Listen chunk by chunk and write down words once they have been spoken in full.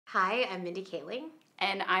Hi, I'm Mindy Kaling.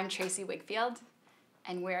 And I'm Tracey Wigfield,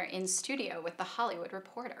 and we're in studio with The Hollywood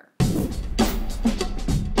Reporter.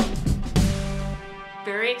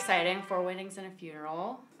 Very exciting, 4 weddings and a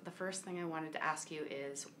funeral. The first thing I wanted to ask you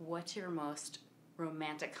is, what's your most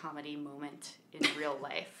romantic comedy moment in real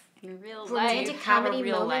life? In real life? Romantic comedy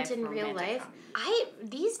real moment life in real life?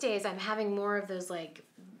 These days I'm having more of those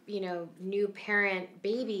new parent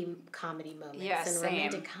baby comedy moments and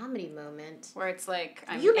romantic comedy moment. Where it's like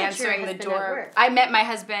I'm you answering the door. At work. I met my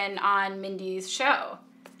husband on Mindy's show.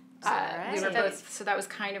 Right. We were both, so that was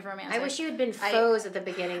kind of romantic. I wish you had been foes at the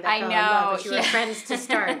beginning. That I fell know. In love, but you were friends to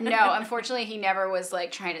start. No, unfortunately, he never was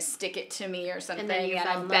like trying to stick it to me or something. And then you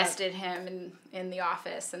I bested him in the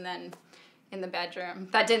office and then in the bedroom.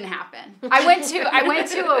 That didn't happen. I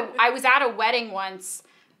was at a wedding once.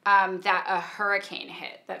 That a hurricane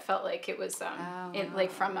hit that felt like it was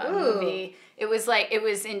from a movie. It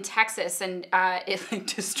was in Texas and it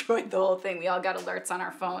destroyed the whole thing. We all got alerts on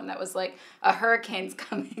our phone that was like a hurricane's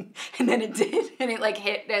coming, and then it did, and it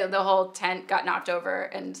hit the whole tent, got knocked over,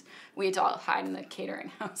 and we had to all hide in the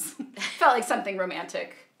catering house. Felt like something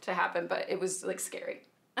romantic to happen, but it was scary.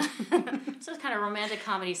 So it's kind of romantic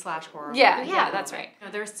comedy / horror. Yeah, that's right.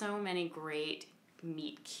 There's so many great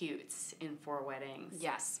meet cutes in 4 weddings.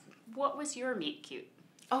 Yes. What was your meet cute?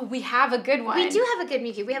 Oh, we have a good one. We do have a good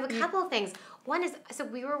meet cute. We have a couple of things. One is, so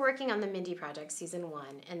we were working on the Mindy Project season 1,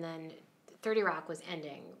 and then 30 Rock was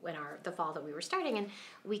ending when the fall that we were starting, and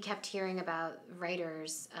we kept hearing about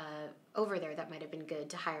writers over there that might have been good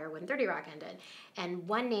to hire when 30 Rock ended. And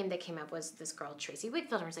one name that came up was this girl, Tracey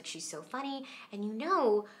Wigfield, and I was like, she's so funny, and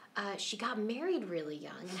she got married really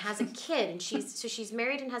young and has a kid, and she's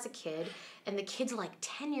married and has a kid, and the kid's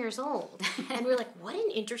 10 years old. And we're like, what an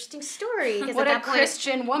interesting story. What a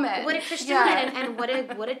Christian woman. What a Christian woman, and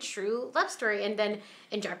what a true love story. And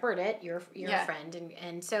Jack Burdett, your friend,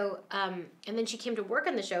 and so and then she came to work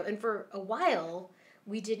on the show, and for a while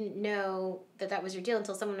we didn't know that was your deal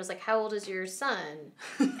until someone was like, how old is your son?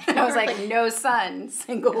 And I was like, no son,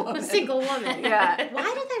 single woman. Single woman. Yeah. Why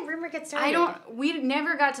did that rumor get started? We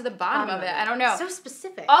never got to the bottom of it. I don't know. So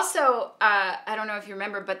specific. Also, I don't know if you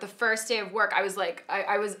remember, but the first day of work, I was like,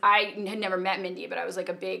 I had never met Mindy, but I was a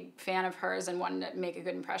big fan of hers and wanted to make a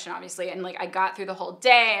good impression, obviously. And I got through the whole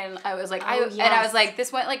day, and I was like, and I was like,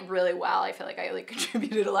 this went really well. I feel like I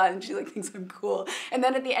contributed a lot, and she thinks I'm cool. And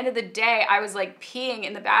then at the end of the day, I was peeing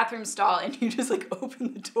in the bathroom stall, and you just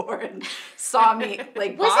opened the door and saw me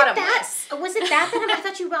bottomless. Was it that I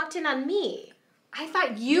thought you walked in on me? I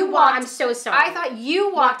thought you walked. I'm so sorry. I thought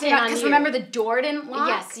you walked in on because remember the door didn't lock.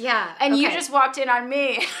 Yes, yeah. And you just walked in on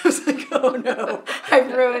me. I was like, oh no,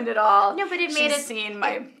 I've ruined it all. No, but it made She's seen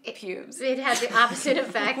my pubes. It had the opposite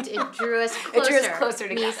effect. It drew us closer. It drew us closer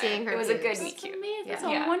together. Me seeing her. It was pubes. a good meet cute. That's a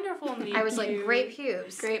wonderful meet cute. I was like, great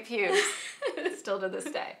pubes. Great pubes. Still to this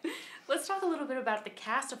day. Let's talk a little bit about the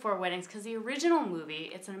cast of 4 Weddings, because the original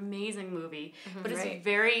movie, it's an amazing movie, but it's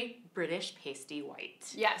very British pasty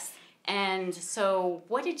white. Yes. And so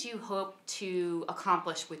what did you hope to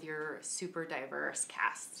accomplish with your super diverse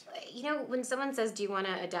cast? When someone says, do you want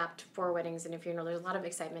to adapt 4 Weddings and a Funeral, there's a lot of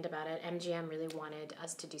excitement about it. MGM really wanted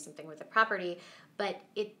us to do something with the property, but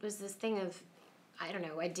it was this thing of, I don't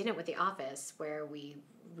know, I did it with The Office, where we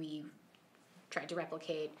tried to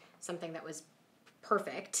replicate something that was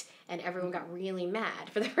perfect, and everyone got really mad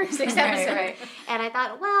for the first 6 episodes. Right. And I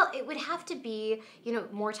thought, well, it would have to be,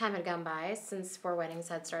 more time had gone by since 4 Weddings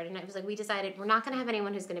had started, and it was we decided we're not going to have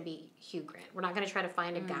anyone who's going to be Hugh Grant. We're not going to try to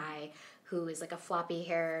find a guy who is a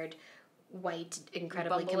floppy-haired, white,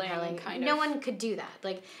 incredibly compelling. No one could do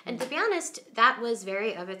that. And to be honest, that was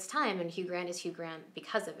very of its time, and Hugh Grant is Hugh Grant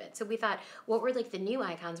because of it. So we thought, what were the new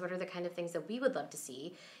icons? What are the kind of things that we would love to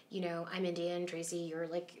see? I'm India and Tracy, you're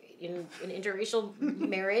in an interracial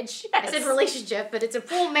marriage. Yes. I said relationship, but it's a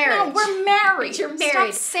full marriage. No, we're married. You're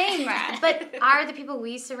married. Stop saying that. But are the people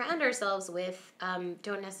we surround ourselves with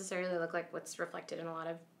don't necessarily look like what's reflected in a lot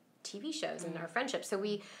of TV shows and our friendships. So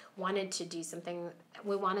we wanted to do something.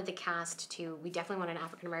 We wanted the cast to. We definitely wanted an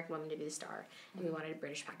African American woman to be the star, and we wanted a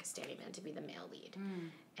British Pakistani man to be the male lead,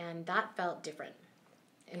 and that felt different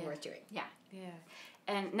and worth doing. Yeah.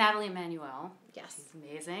 And Natalie Emmanuel. Yes. She's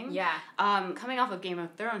amazing. Yeah. Coming off of Game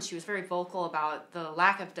of Thrones, she was very vocal about the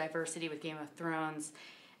lack of diversity with Game of Thrones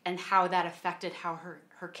and how that affected how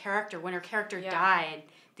her character, when her character died,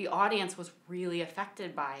 the audience was really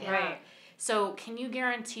affected by it. Right. So can you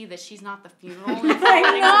guarantee that she's not the funeral?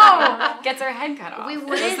 I know. Gets her head cut off. It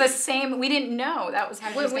was the same. We didn't know that was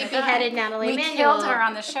how she was we going to die. beheaded Natalie Emmanuel. We killed her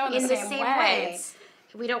on the show in the same way.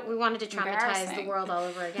 We wanted to traumatize the world all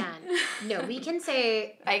over again. No, we can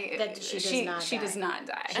say that she does not die. She does not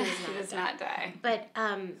die. She does not die. But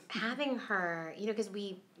having her, because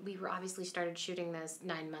we were obviously started shooting this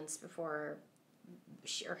 9 months before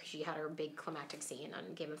she had her big climactic scene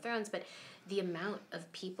on Game of Thrones, but the amount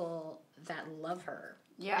of people that love her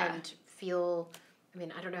and feel... I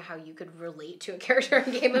mean, I don't know how you could relate to a character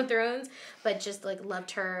in Game of Thrones, but just,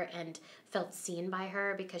 loved her and felt seen by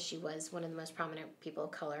her because she was one of the most prominent people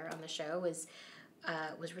of color on the show was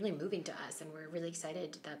really moving to us, and we're really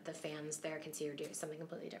excited that the fans there can see her do something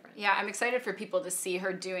completely different. Yeah, I'm excited for people to see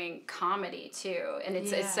her doing comedy, too, and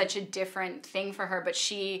it's such a different thing for her, but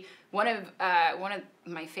one of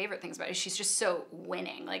my favorite things about it is she's just so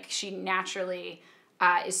winning. She naturally...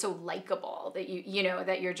 is so likable that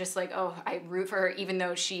that you're just like, oh, I root for her, even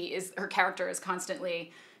though her character is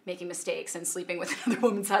constantly making mistakes and sleeping with another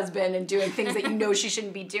woman's husband and doing things that she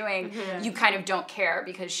shouldn't be doing. You kind of don't care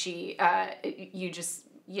because you just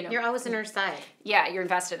you're always on her side. Yeah, you're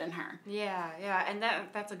invested in her. Yeah, and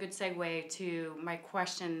that's a good segue to my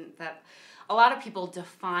question that a lot of people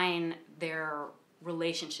define their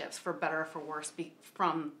relationships, for better or for worse,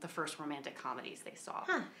 from the first romantic comedies they saw.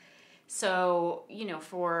 Huh. So,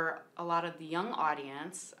 for a lot of the young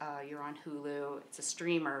audience, you're on Hulu, it's a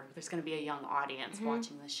streamer, there's going to be a young audience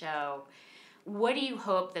watching the show. What do you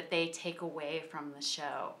hope that they take away from the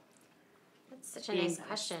show? That's such a nice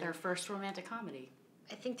question. Their first romantic comedy.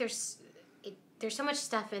 I think there's so much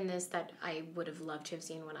stuff in this that I would have loved to have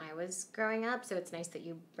seen when I was growing up, so it's nice that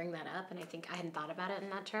you bring that up, and I think I hadn't thought about it in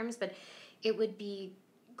that terms, but it would be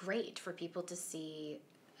great for people to see,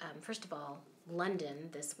 first of all, London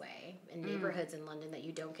this way, in neighborhoods in London that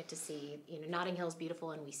you don't get to see. Notting Hill's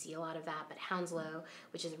beautiful and we see a lot of that, but Hounslow,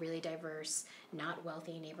 which is a really diverse, not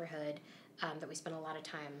wealthy neighborhood that we spend a lot of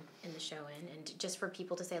time in the show in, and just for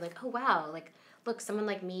people to say oh wow, look, someone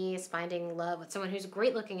like me is finding love with someone who's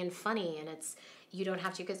great looking and funny, and you don't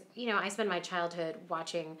have to, because I spent my childhood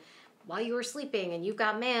watching While You Were Sleeping and You've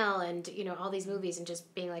Got Mail and all these movies and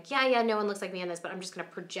just being like, yeah, no one looks like me in this, but I'm just going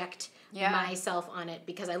to project myself on it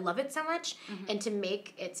because I love it so much, and to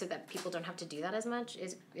make it so that people don't have to do that as much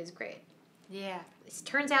is great. Yeah. It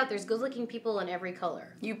turns out there's good-looking people in every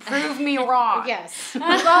color. You prove me wrong. Yes.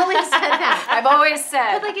 I've always said that. I've always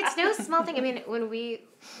said. But it's no small thing. I mean, when we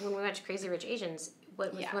watched Crazy Rich Asians,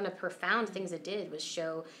 what was one of the profound things it did was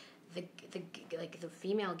show the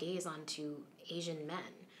female gaze onto Asian men.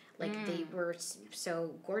 They were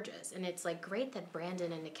so gorgeous, and it's great that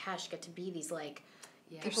Brandon and Nikesh get to be these people.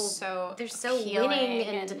 They're so winning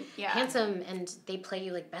and handsome, and they play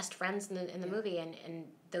you best friends in the movie, and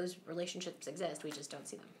those relationships exist. We just don't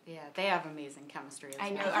see them. Yeah, they have amazing chemistry.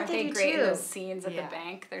 I know. Aren't they great in those scenes at the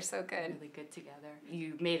bank? They're so good. Really good together.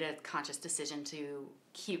 You made a conscious decision to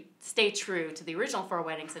stay true to the original Four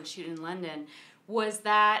Weddings and shoot in London. Was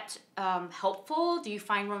that helpful? Do you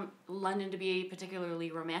find London to be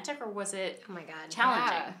particularly romantic, or was it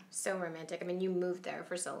challenging? Yeah. So romantic. I mean, you moved there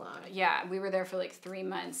for so long. Yeah, we were there for 3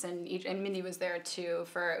 months, and Mindy was there too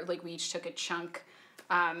for we each took a chunk,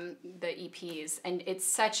 the EPs, and it's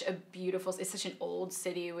such an old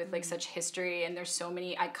city with such history, and there's so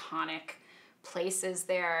many iconic places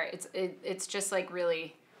there. It's just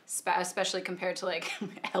really. Especially compared to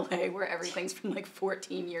LA, where everything's from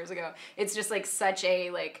 14 years ago. It's just such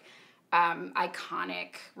a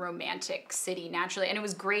iconic romantic city naturally, and it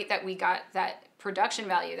was great that we got that production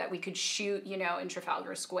value that we could shoot in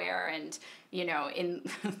Trafalgar Square and in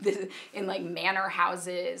manor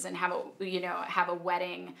houses and have a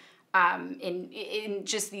wedding. In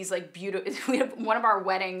just these beautiful. One of our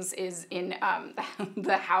weddings is in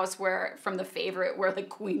the house from The Favorite where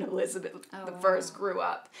Queen Elizabeth I grew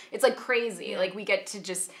up. It's crazy. Yeah. We get to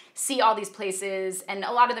just see all these places, and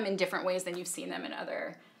a lot of them in different ways than you've seen them in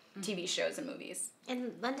other TV shows and movies.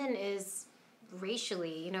 And London is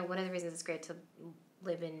racially, one of the reasons it's great to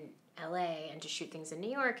live in LA and to shoot things in New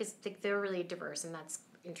York is they're really diverse, and that's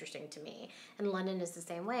interesting to me. And London is the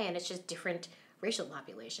same way, and it's just different racial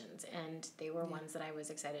populations, and they were ones that I was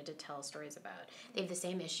excited to tell stories about. They have the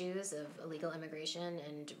same issues of illegal immigration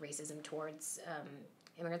and racism towards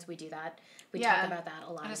immigrants. We do that. We talk about that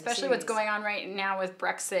a lot. And especially what's going on right now with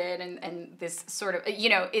Brexit and this sort of,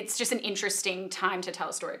 it's just an interesting time to tell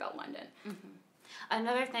a story about London. Mm-hmm.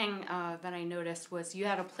 Another thing that I noticed was you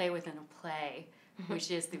had a play within a play, which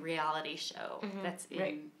is the reality show that's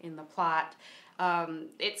in the plot.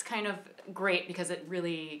 It's kind of great because it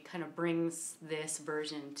really kind of brings this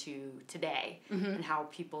version to today and how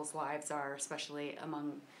people's lives are, especially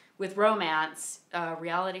with romance.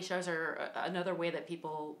 Reality shows are another way that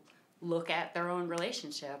people look at their own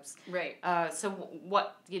relationships. Right. So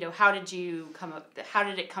what, how did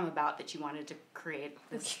it come about that you wanted to create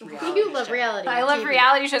this reality You love show? reality. I love TV.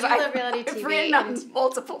 reality shows. You love reality I've TV. written on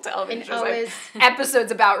multiple television and shows. always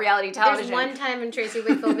Episodes about reality television. There's one time when Tracey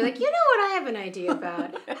Wigfield will be like, you know what I have an idea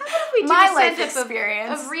about? How about if we do My a life setup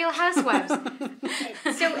experience of Real Housewives?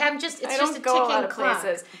 So it's just a ticking clock.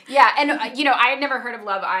 Yeah, and I had never heard of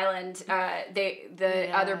Love Island. The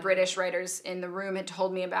other British writers in the room had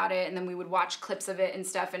told me about it, and then we would watch clips of it and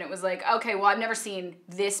stuff, and it was like, okay, well, I've never seen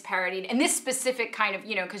this parodied, and this specific kind of,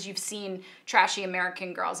 because you've seen trashy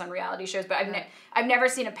American girls on reality shows, but I've never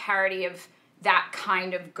seen a parody of that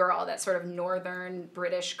kind of girl, that sort of northern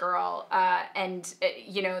British girl, and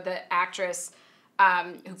the actress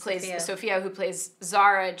who plays Sophia, who plays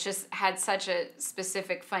Zara, just had such a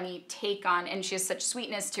specific, funny take on, and she has such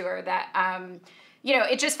sweetness to her that,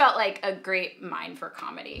 it just felt like a great mind for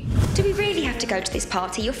comedy. Do we really have to go to this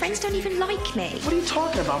party? Your friends don't even like me. What are you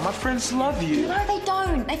talking about? My friends love you. No, they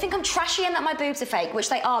don't. They think I'm trashy and that my boobs are fake, which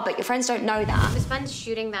they are, but your friends don't know that. It was fun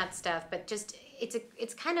shooting that stuff, but just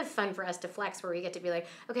it's kind of fun for us to flex, where we get to be like,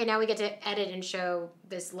 okay, now we get to edit and show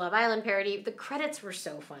this Love Island parody. The credits were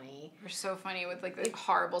so funny. They're so funny with the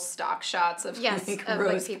horrible stock shots of of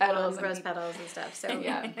rose people petals and rose petals and stuff. So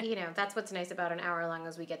yeah. That's what's nice about an hour long,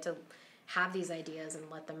 is we get to have these ideas and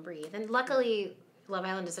let them breathe. And luckily, Love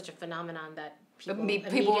Island is such a phenomenon that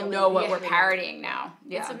people know what we're parodying now.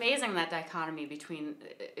 Yeah. It's amazing, that dichotomy between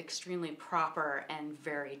extremely proper and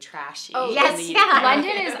very trashy. Oh, yes,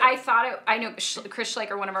 London is, I know Chris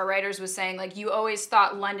Schleicher, one of our writers, was saying, you always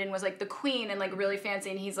thought London was, the queen and, really fancy,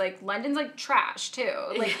 and he's like, London's, trash, too.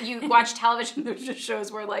 You watch television, there's just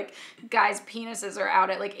shows where, guys' penises are out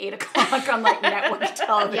at, 8 o'clock on, network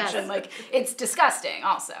television. Yes. It's disgusting,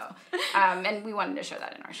 also. And we wanted to show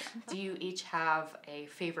that in our show. Do you each have a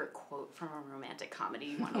favorite quote from a romantic comedy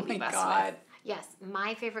you want to Oh leave my us God. with? Yes,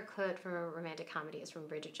 my favorite quote from a romantic comedy is from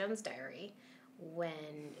Bridget Jones' Diary, when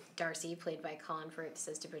Darcy, played by Colin Firth,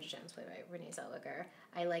 says to Bridget Jones, played by Renee Zellweger,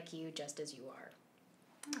 "I like you just as you are."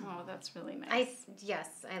 Oh, that's really nice.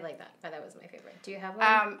 I like that. That was my favorite. Do you have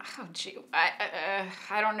one?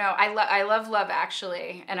 I don't know. I love Love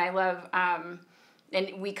Actually, and I love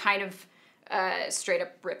and we kind of straight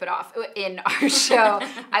up rip it off in our show.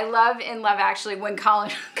 I love in Love Actually when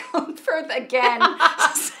Colin Firth again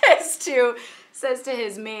says to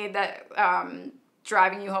his maid that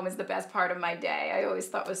driving you home is the best part of my day. I always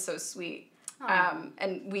thought was so sweet.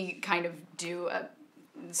 And we kind of do a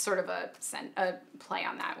sort of a play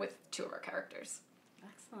on that with two of our characters.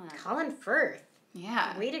 Excellent. Colin Firth.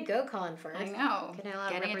 Yeah. Way to go, Colin Firth. I know. Getting a lot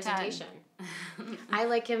of Getting it representation. I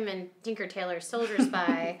like him in Tinker Tailor Soldier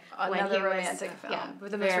Spy. Another romantic film. Yeah,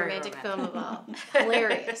 the most Very romantic romantic. film of all.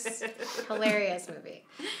 Hilarious. Hilarious movie.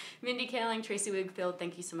 Mindy Kaling, Tracey Wigfield,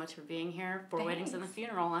 thank you so much for being here. 4 Weddings and the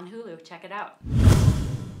Funeral on Hulu. Check it out.